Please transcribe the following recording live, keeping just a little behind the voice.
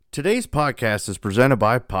Today's podcast is presented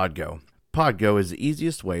by Podgo. Podgo is the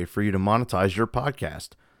easiest way for you to monetize your podcast,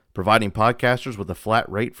 providing podcasters with a flat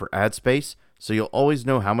rate for ad space so you'll always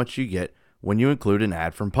know how much you get when you include an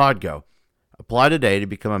ad from Podgo. Apply today to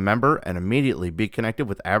become a member and immediately be connected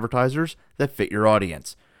with advertisers that fit your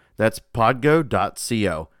audience. That's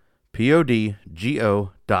podgo.co, podgo.co.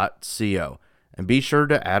 And be sure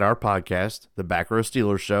to add our podcast, The Back Row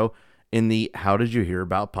Steelers Show, in the How Did You Hear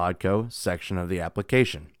About Podgo section of the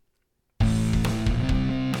application.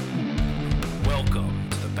 Welcome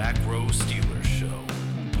to the Back Row Steelers Show,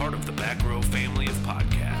 part of the Back Row family of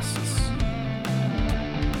podcasts.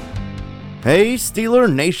 Hey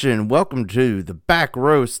Steeler Nation, welcome to the Back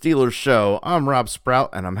Row Steelers Show. I'm Rob Sprout,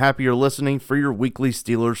 and I'm happy you're listening for your weekly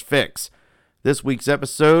Steelers fix. This week's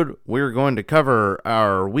episode, we're going to cover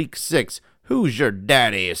our Week 6 Who's Your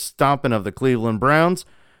Daddy stomping of the Cleveland Browns,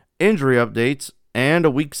 injury updates, and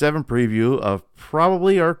a Week 7 preview of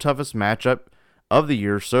probably our toughest matchup of the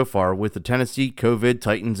year so far with the Tennessee COVID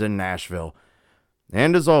Titans in Nashville.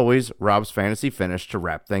 And as always, Rob's Fantasy Finish to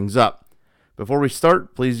wrap things up. Before we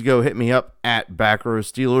start, please go hit me up at Backrow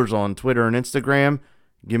Steelers on Twitter and Instagram.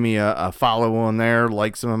 Give me a follow on there,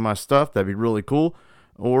 like some of my stuff. That'd be really cool.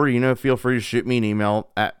 Or, feel free to shoot me an email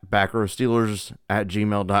at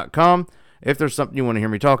backrowsteelers@gmail.com if there's something you want to hear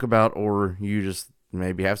me talk about, or you just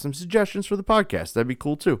maybe have some suggestions for the podcast. That'd be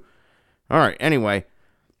cool too. All right, anyway,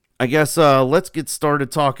 I guess let's get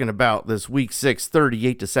started talking about this Week 6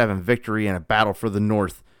 38-7 victory in a battle for the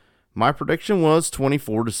North. My prediction was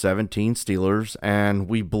 24-17 Steelers, and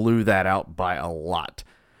we blew that out by a lot.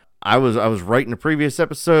 I was right in the previous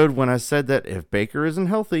episode when I said that if Baker isn't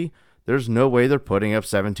healthy, there's no way they're putting up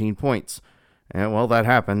 17 points. And, well, that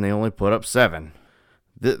happened. They only put up 7.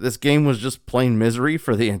 This game was just plain misery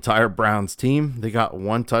for the entire Browns team. They got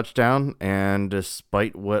one touchdown, and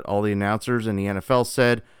despite what all the announcers in the NFL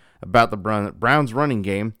said about the Browns running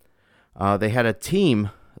game, they had a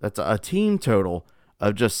team total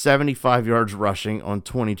of just 75 yards rushing on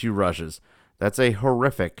 22 rushes. That's a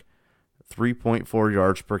horrific 3.4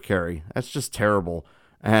 yards per carry. That's just terrible,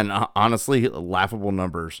 and honestly, laughable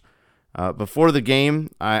numbers. Before the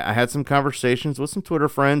game, I had some conversations with some Twitter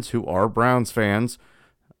friends who are Browns fans,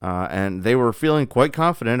 and they were feeling quite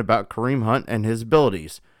confident about Kareem Hunt and his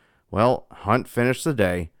abilities. Well, Hunt finished the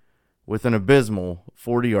day with an abysmal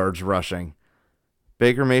 40 yards rushing.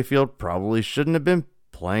 Baker Mayfield probably shouldn't have been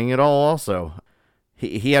playing at all also.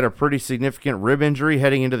 He had a pretty significant rib injury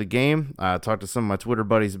heading into the game. I talked to some of my Twitter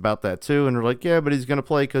buddies about that too, and they're like, yeah, but he's going to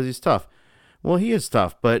play because he's tough. Well, he is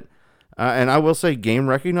tough, but and I will say game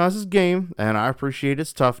recognizes game, and I appreciate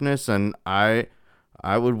its toughness, and I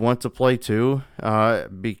would want to play too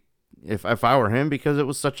if I were him, because it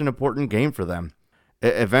was such an important game for them.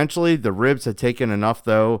 Eventually, the ribs had taken enough,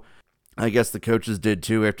 though. I guess the coaches did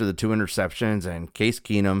too after the 2 interceptions, and Case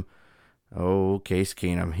Keenum,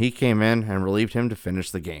 he came in and relieved him to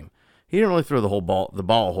finish the game. He didn't really throw the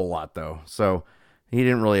ball a whole lot, though, so he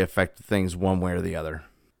didn't really affect things one way or the other.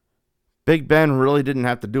 Big Ben really didn't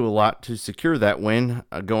have to do a lot to secure that win,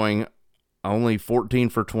 going only 14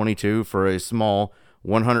 for 22 for a small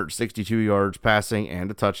 162 yards passing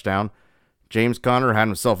and a touchdown. James Conner had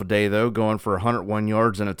himself a day, though, going for 101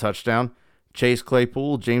 yards and a touchdown. Chase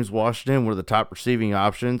Claypool, James Washington were the top receiving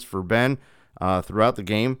options for Ben throughout the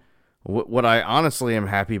game. What I honestly am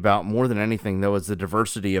happy about more than anything, though, is the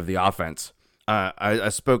diversity of the offense. I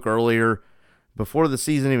spoke earlier before the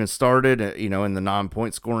season even started, in the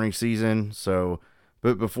non-point scoring season.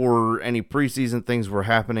 But before any preseason things were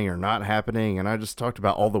happening or not happening, and I just talked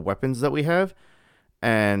about all the weapons that we have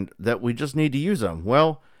and that we just need to use them.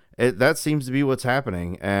 Well, that seems to be what's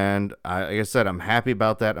happening, and like I said, I'm happy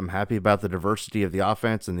about that. I'm happy about the diversity of the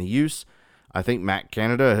offense and the use. I think Matt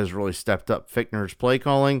Canada has really stepped up Fichtner's play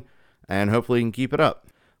calling, and hopefully he can keep it up.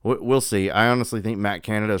 We'll see. I honestly think Matt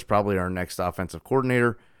Canada is probably our next offensive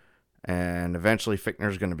coordinator, and eventually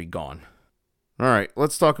Fichtner's going to be gone. All right,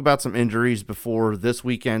 let's talk about some injuries before this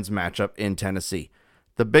weekend's matchup in Tennessee.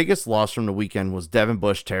 The biggest loss from the weekend was Devin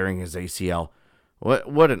Bush tearing his ACL.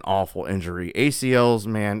 What an awful injury. ACLs,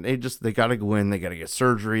 man, they got to go in. They got to get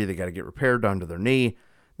surgery. They got to get repair done to their knee.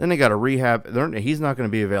 Then they got to rehab. He's not going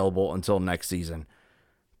to be available until next season.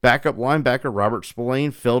 Backup linebacker Robert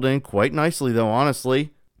Spillane filled in quite nicely, though,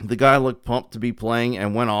 honestly. The guy looked pumped to be playing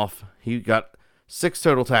and went off. He got 6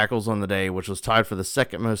 total tackles on the day, which was tied for the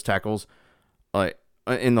second most tackles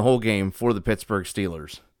in the whole game for the Pittsburgh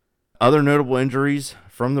Steelers. Other notable injuries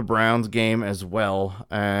from the Browns game, as well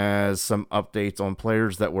as some updates on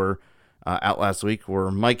players that were out last week, were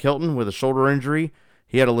Mike Hilton with a shoulder injury.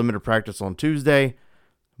 He had a limited practice on Tuesday.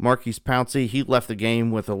 Marquise Pouncey, he left the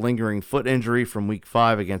game with a lingering foot injury from Week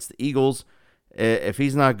 5 against the Eagles. If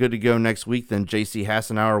he's not good to go next week, then J.C.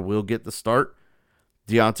 Hassenauer will get the start.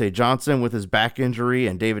 Deontay Johnson with his back injury,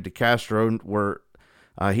 and David DeCastro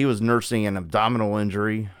he was nursing an abdominal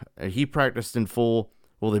injury. He practiced in full.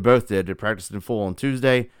 Well, they both did. They practiced in full on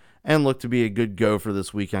Tuesday and looked to be a good go for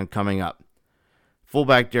this weekend coming up.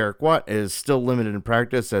 Fullback Derek Watt is still limited in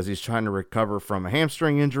practice as he's trying to recover from a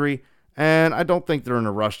hamstring injury, and I don't think they're in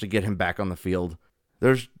a rush to get him back on the field.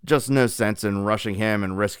 There's just no sense in rushing him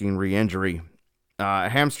and risking re-injury.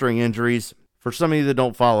 Hamstring injuries, for some of you that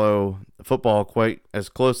don't follow football quite as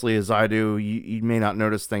closely as I do, you may not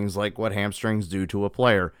notice things like what hamstrings do to a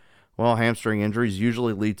player. Well, hamstring injuries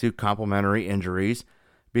usually lead to complementary injuries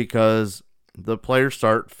because the players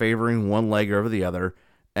start favoring one leg over the other,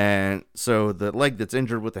 and so the leg that's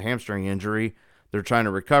injured with the hamstring injury, they're trying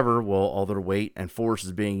to recover. Well, all their weight and force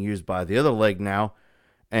is being used by the other leg now,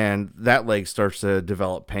 and that leg starts to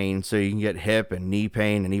develop pain, so you can get hip and knee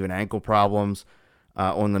pain and even ankle problems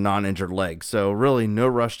on the non-injured leg. So really no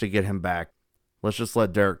rush to get him back. Let's just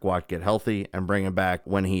let Derek Watt get healthy and bring him back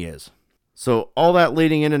when he is. So all that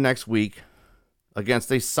leading into next week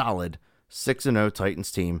against a solid 6-0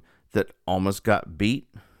 Titans team that almost got beaten.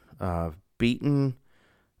 I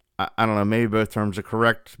don't know, maybe both terms are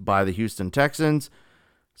correct, by the Houston Texans.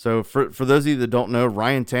 So for those of you that don't know,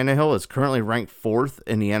 Ryan Tannehill is currently ranked 4th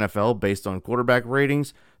in the NFL based on quarterback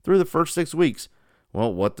ratings through the first 6 weeks.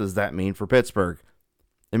 Well, what does that mean for Pittsburgh?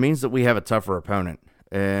 It means that we have a tougher opponent,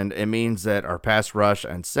 and it means that our pass rush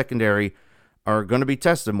and secondary are going to be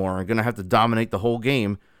tested more and going to have to dominate the whole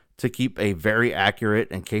game to keep a very accurate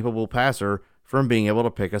and capable passer from being able to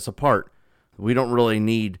pick us apart. We don't really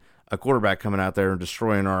need a quarterback coming out there and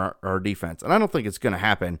destroying our defense, and I don't think it's going to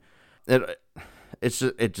happen. It's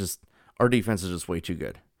just our defense is just way too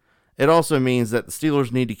good. It also means that the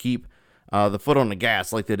Steelers need to keep the foot on the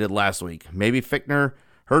gas like they did last week. Maybe Fichtner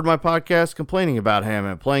heard my podcast complaining about him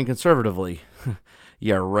and playing conservatively.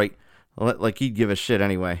 Yeah, right. Like he'd give a shit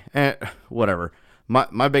anyway. Whatever.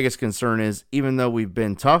 My biggest concern is, even though we've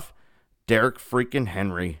been tough, Derek freaking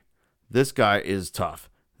Henry, this guy is tough.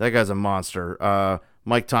 That guy's a monster.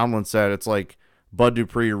 Mike Tomlin said it's like Bud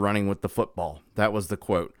Dupree running with the football. That was the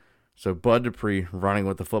quote. So Bud Dupree running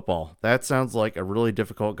with the football. That sounds like a really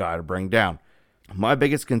difficult guy to bring down. My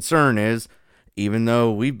biggest concern is, even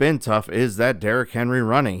though we've been tough, is that Derrick Henry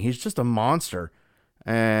running. He's just a monster.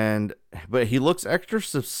 But he looks extra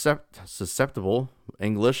susceptible.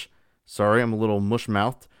 English. Sorry, I'm a little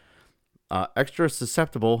mush-mouthed. Extra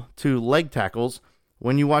susceptible to leg tackles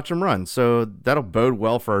when you watch him run. So that'll bode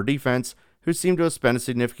well for our defense, who seem to have spent a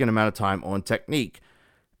significant amount of time on technique.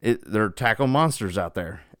 They're tackle monsters out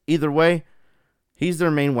there. Either way, he's their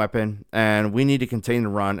main weapon, and we need to contain the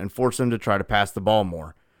run and force them to try to pass the ball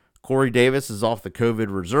more. Corey Davis is off the COVID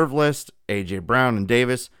reserve list. A.J. Brown and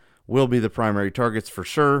Davis will be the primary targets for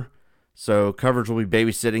sure, so coverage will be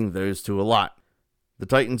babysitting those two a lot. The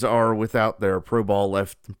Titans are without their Pro Bowl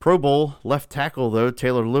left tackle, though,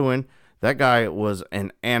 Taylor Lewin. That guy was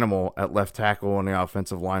an animal at left tackle on the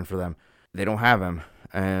offensive line for them. They don't have him,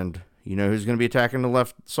 and you know who's going to be attacking the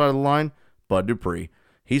left side of the line? Bud Dupree.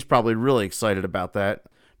 He's probably really excited about that.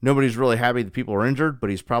 Nobody's really happy that people are injured, but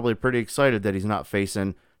he's probably pretty excited that he's not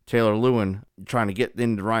facing Taylor Lewin trying to get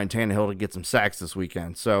into Ryan Tannehill to get some sacks this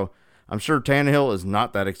weekend. So I'm sure Tannehill is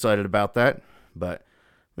not that excited about that, but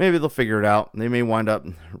maybe they'll figure it out. They may wind up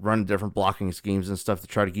running different blocking schemes and stuff to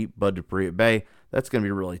try to keep Bud Dupree at bay. That's going to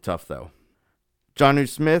be really tough, though. Jonnu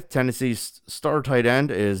Smith, Tennessee's star tight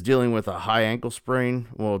end, is dealing with a high ankle sprain.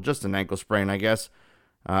 Well, just an ankle sprain, I guess.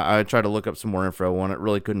 I tried to look up some more info on it.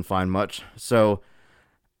 Really couldn't find much. So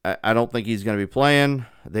I don't think he's going to be playing.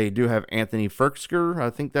 They do have Anthony Firkser.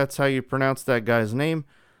 I think that's how you pronounce that guy's name.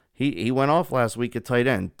 He went off last week at tight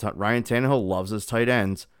end. Ryan Tannehill loves his tight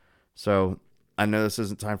ends. So I know this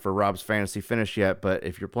isn't time for Rob's fantasy finish yet, but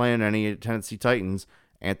if you're playing any Tennessee Titans,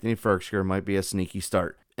 Anthony Firkser might be a sneaky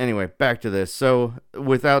start. Anyway, back to this. So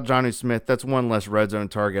without Jonnu Smith, that's one less red zone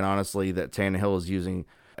target, honestly, that Tannehill is using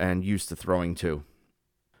and used to throwing to.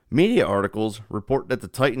 Media articles report that the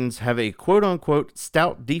Titans have a quote-unquote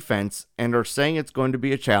stout defense and are saying it's going to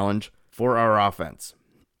be a challenge for our offense.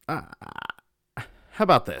 How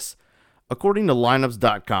about this? According to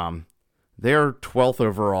lineups.com, they are 12th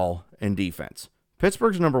overall in defense.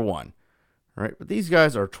 Pittsburgh's number 1, right? But these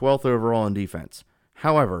guys are 12th overall in defense.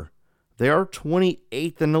 However, they are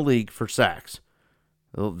 28th in the league for sacks.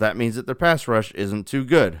 Well, that means that their pass rush isn't too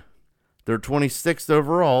good. They're 26th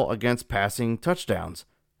overall against passing touchdowns.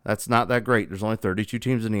 That's not that great. There's only 32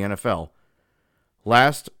 teams in the NFL.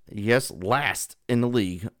 Last in the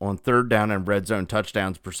league on third down and red zone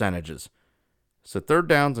touchdowns percentages. So third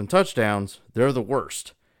downs and touchdowns, they're the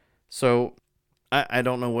worst. So I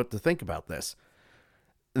don't know what to think about this.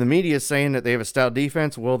 The media is saying that they have a stout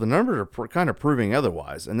defense. Well, the numbers are kind of proving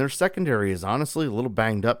otherwise. And their secondary is honestly a little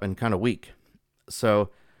banged up and kind of weak. So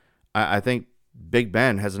I think Big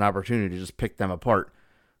Ben has an opportunity to just pick them apart.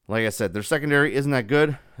 Like I said, their secondary isn't that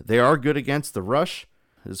good. They are good against the rush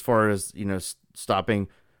as far as, stopping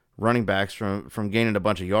running backs from gaining a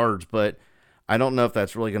bunch of yards. But I don't know if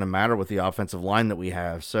that's really going to matter with the offensive line that we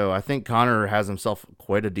have. So I think Connor has himself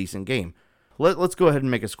quite a decent game. Let's go ahead and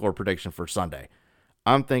make a score prediction for Sunday.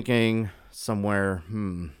 I'm thinking somewhere,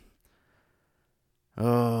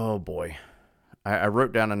 oh boy. I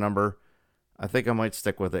wrote down a number. I think I might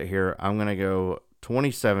stick with it here. I'm going to go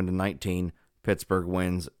 27-19. Pittsburgh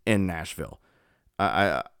wins in Nashville.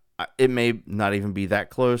 It may not even be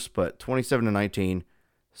that close, but 27-19.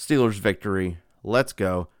 Steelers victory. Let's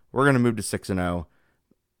go. We're going to move to 6-0.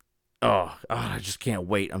 Oh, I just can't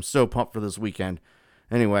wait. I'm so pumped for this weekend.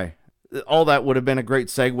 Anyway, all that would have been a great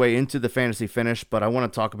segue into the fantasy finish, but I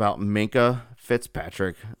want to talk about Minkah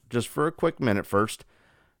Fitzpatrick just for a quick minute first.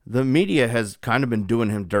 The media has kind of been doing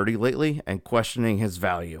him dirty lately and questioning his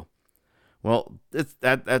value. Well,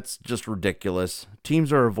 that's just ridiculous.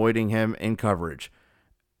 Teams are avoiding him in coverage.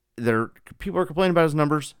 People are complaining about his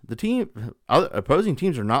numbers. Opposing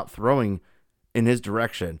teams are not throwing in his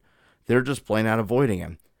direction. They're just plain out avoiding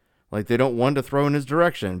him. Like, they don't want to throw in his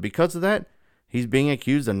direction. Because of that, he's being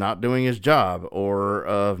accused of not doing his job or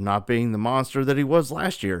of not being the monster that he was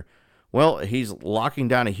last year. Well, he's locking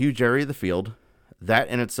down a huge area of the field. That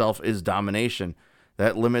in itself is domination.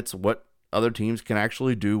 That limits what other teams can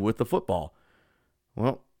actually do with the football.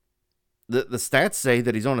 Well, the stats say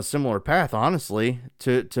that he's on a similar path, honestly,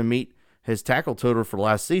 to meet his tackle total for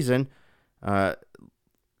last season.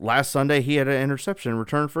 Last Sunday, he had an interception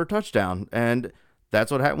returned for a touchdown, and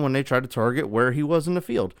that's what happened when they tried to target where he was in the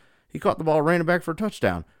field. He caught the ball, ran it back for a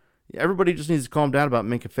touchdown. Everybody just needs to calm down about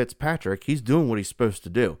Minkah Fitzpatrick. He's doing what he's supposed to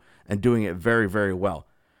do and doing it very, very well.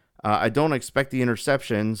 I don't expect the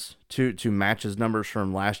interceptions to match his numbers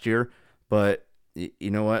from last year, but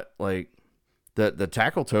you know what? Like, the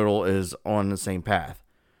tackle total is on the same path.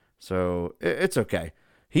 So it's okay.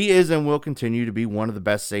 He is and will continue to be one of the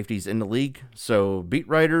best safeties in the league. So beat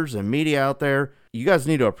writers and media out there, you guys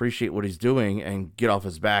need to appreciate what he's doing and get off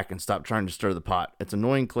his back and stop trying to stir the pot. It's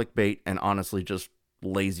annoying clickbait and honestly just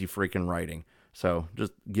lazy freaking writing. So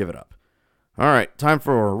just give it up. All right, time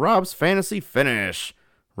for Rob's Fantasy Finish.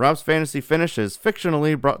 Rob's Fantasy Finish is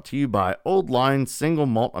fictionally brought to you by Old Line Single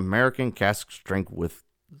Malt American Cask Strength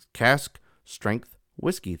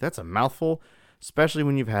Whiskey. That's a mouthful, especially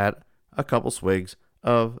when you've had a couple swigs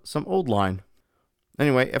of some Old Line.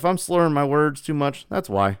 Anyway, if I'm slurring my words too much, that's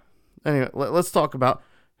why. Anyway, let's talk about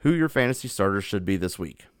who your fantasy starters should be this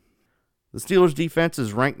week. The Steelers defense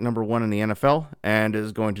is ranked number 1 in the NFL and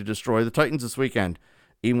is going to destroy the Titans this weekend.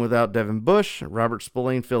 Even without Devin Bush, Robert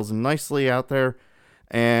Spillane fills in nicely out there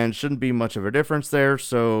and shouldn't be much of a difference there.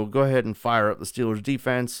 So go ahead and fire up the Steelers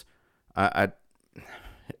defense. They're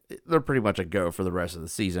pretty much a go for the rest of the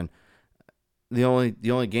season. The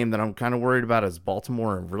only game that I'm kind of worried about is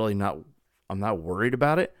Baltimore, and I'm not worried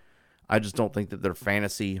about it. I just don't think that their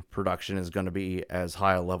fantasy production is going to be as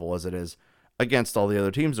high a level as it is against all the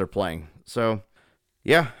other teams they're playing. So,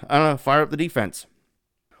 yeah, I don't know. Fire up the defense.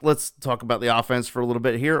 Let's talk about the offense for a little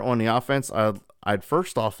bit here. On the offense, I'd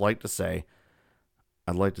first off like to say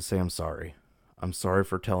I'm sorry. I'm sorry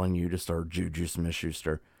for telling you to start Juju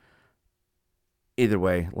Smith-Schuster. Either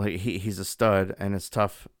way, like he's a stud, and it's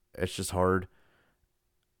tough. It's just hard.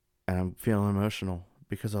 And I'm feeling emotional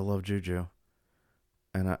because I love Juju.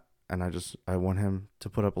 And I want him to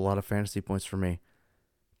put up a lot of fantasy points for me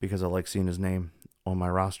because I like seeing his name on my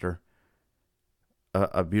roster.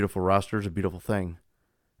 A beautiful roster is a beautiful thing.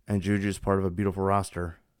 And Juju's part of a beautiful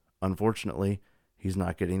roster. Unfortunately, he's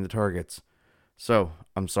not getting the targets. So,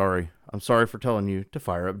 I'm sorry. I'm sorry for telling you to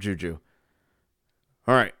fire up Juju.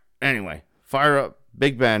 All right. Anyway, fire up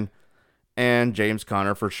Big Ben and James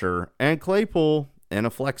Conner for sure. And Claypool in a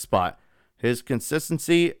flex spot. His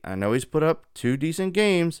consistency, I know he's put up 2 decent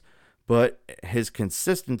games, but his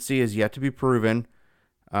consistency is yet to be proven.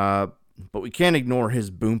 But we can't ignore his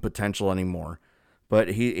boom potential anymore.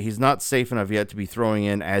 But he's not safe enough yet to be throwing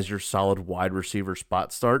in as your solid wide receiver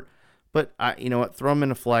spot start. But you know what? Throw him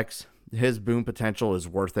in a flex. His boom potential is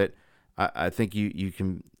worth it. I think you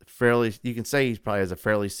can say he probably has a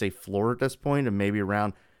fairly safe floor at this point of maybe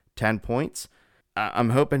around 10 points. I'm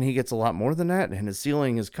hoping he gets a lot more than that, and his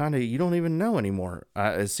ceiling is kind of, you don't even know anymore.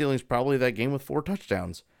 His ceiling's probably that game with 4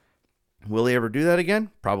 touchdowns. Will he ever do that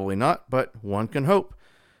again? Probably not, but one can hope.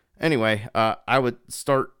 Anyway, I would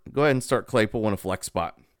go ahead and start Claypool in a flex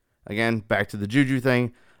spot. Again, back to the Juju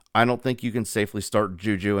thing. I don't think you can safely start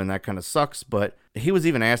Juju, and that kind of sucks, but he was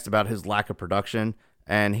even asked about his lack of production,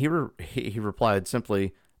 and he replied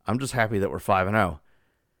simply, I'm just happy that we're 5-0.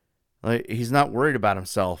 Like, he's not worried about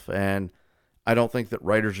himself, and I don't think that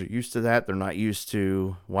writers are used to that. They're not used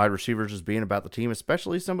to wide receivers just being about the team,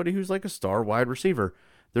 especially somebody who's like a star wide receiver.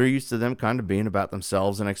 They're used to them kind of being about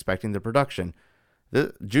themselves and expecting the production.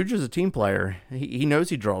 Juju's a team player. He knows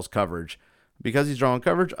he draws coverage. Because he's drawing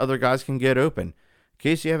coverage, other guys can get open. In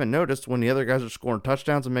case you haven't noticed, when the other guys are scoring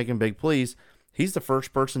touchdowns and making big plays, he's the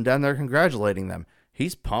first person down there congratulating them.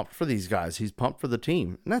 He's pumped for these guys. He's pumped for the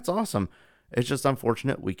team. And that's awesome. It's just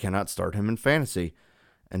unfortunate we cannot start him in fantasy.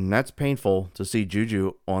 And that's painful to see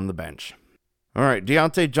Juju on the bench. All right,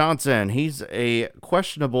 Deontay Johnson. He's a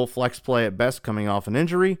questionable flex play at best coming off an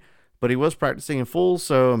injury, but he was practicing in full,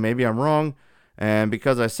 so maybe I'm wrong. And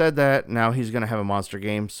because I said that, now he's going to have a monster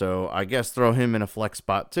game, so I guess throw him in a flex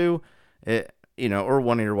spot too, or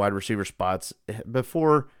one of your wide receiver spots.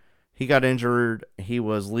 Before he got injured, he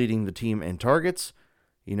was leading the team in targets.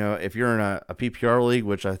 If you're in a PPR league,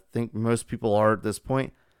 which I think most people are at this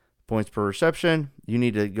point, points per reception, you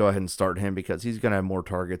need to go ahead and start him because he's going to have more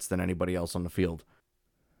targets than anybody else on the field.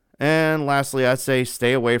 And lastly, I'd say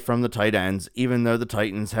stay away from the tight ends, even though the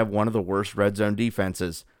Titans have one of the worst red zone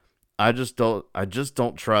defenses. I just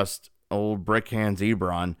don't trust old brick hands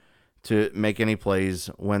Ebron to make any plays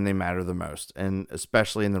when they matter the most, and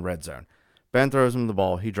especially in the red zone. Ben throws him the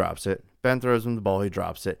ball, he drops it. Ben throws him the ball, he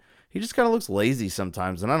drops it. He just kind of looks lazy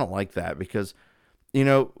sometimes, and I don't like that because,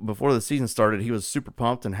 before the season started, he was super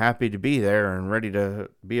pumped and happy to be there and ready to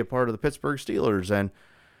be a part of the Pittsburgh Steelers. And,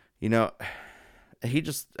 he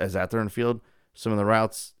just is out there in the field. Some of the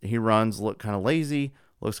routes he runs look kind of lazy.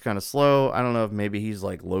 Looks kind of slow. I don't know if maybe he's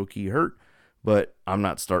like low-key hurt, but I'm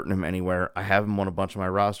not starting him anywhere. I have him on a bunch of my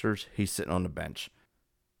rosters. He's sitting on the bench.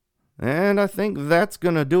 And I think that's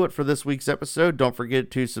going to do it for this week's episode. Don't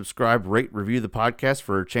forget to subscribe, rate, review the podcast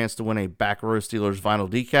for a chance to win a Back Row Steelers vinyl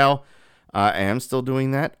decal. I am still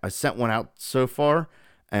doing that. I sent one out so far,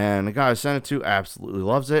 and the guy I sent it to absolutely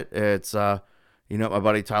loves it. It's, my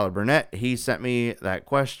buddy Tyler Burnett. He sent me that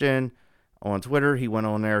question on Twitter. He went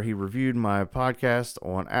on there. He reviewed my podcast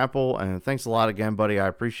on Apple. And thanks a lot again, buddy. I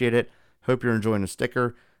appreciate it. Hope you're enjoying the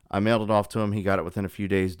sticker. I mailed it off to him. He got it within a few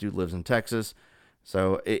days. Dude lives in Texas.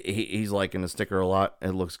 So he's liking the sticker a lot.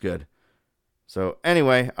 It looks good. So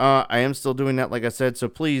anyway, I am still doing that, like I said. So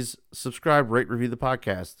please subscribe, rate, review the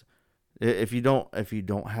podcast. If you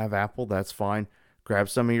don't have Apple, that's fine. Grab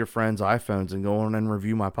some of your friends' iPhones and go on and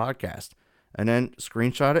review my podcast. And then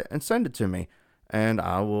screenshot it and send it to me. And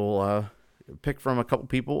I will pick from a couple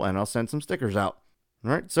people, and I'll send some stickers out.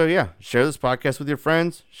 All right, so yeah, share this podcast with your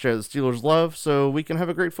friends, share the Steelers love, so we can have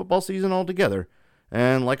a great football season all together.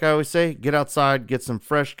 And like I always say, get outside, get some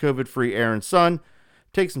fresh COVID-free air and sun,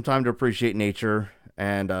 take some time to appreciate nature,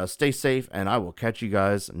 and stay safe, and I will catch you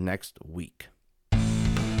guys next week.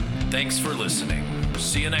 Thanks for listening.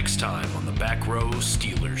 See you next time on the Back Row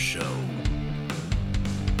Steelers Show.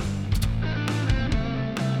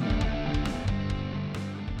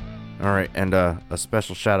 All right, and a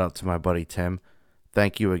special shout out to my buddy Tim.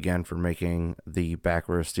 Thank you again for making the Back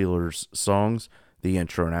Row Steelers songs, the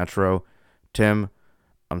intro and outro. Tim,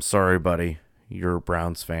 I'm sorry, buddy. You're a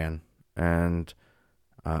Browns fan, and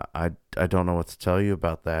I don't know what to tell you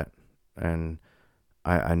about that. And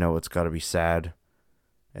I know it's got to be sad.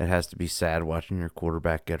 It has to be sad watching your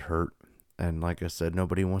quarterback get hurt. And like I said,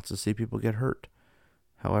 nobody wants to see people get hurt.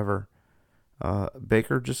 However,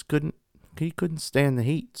 Baker just couldn't stand the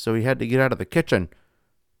heat, so he had to get out of the kitchen.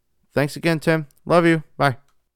 Thanks again, Tim. Love you. Bye.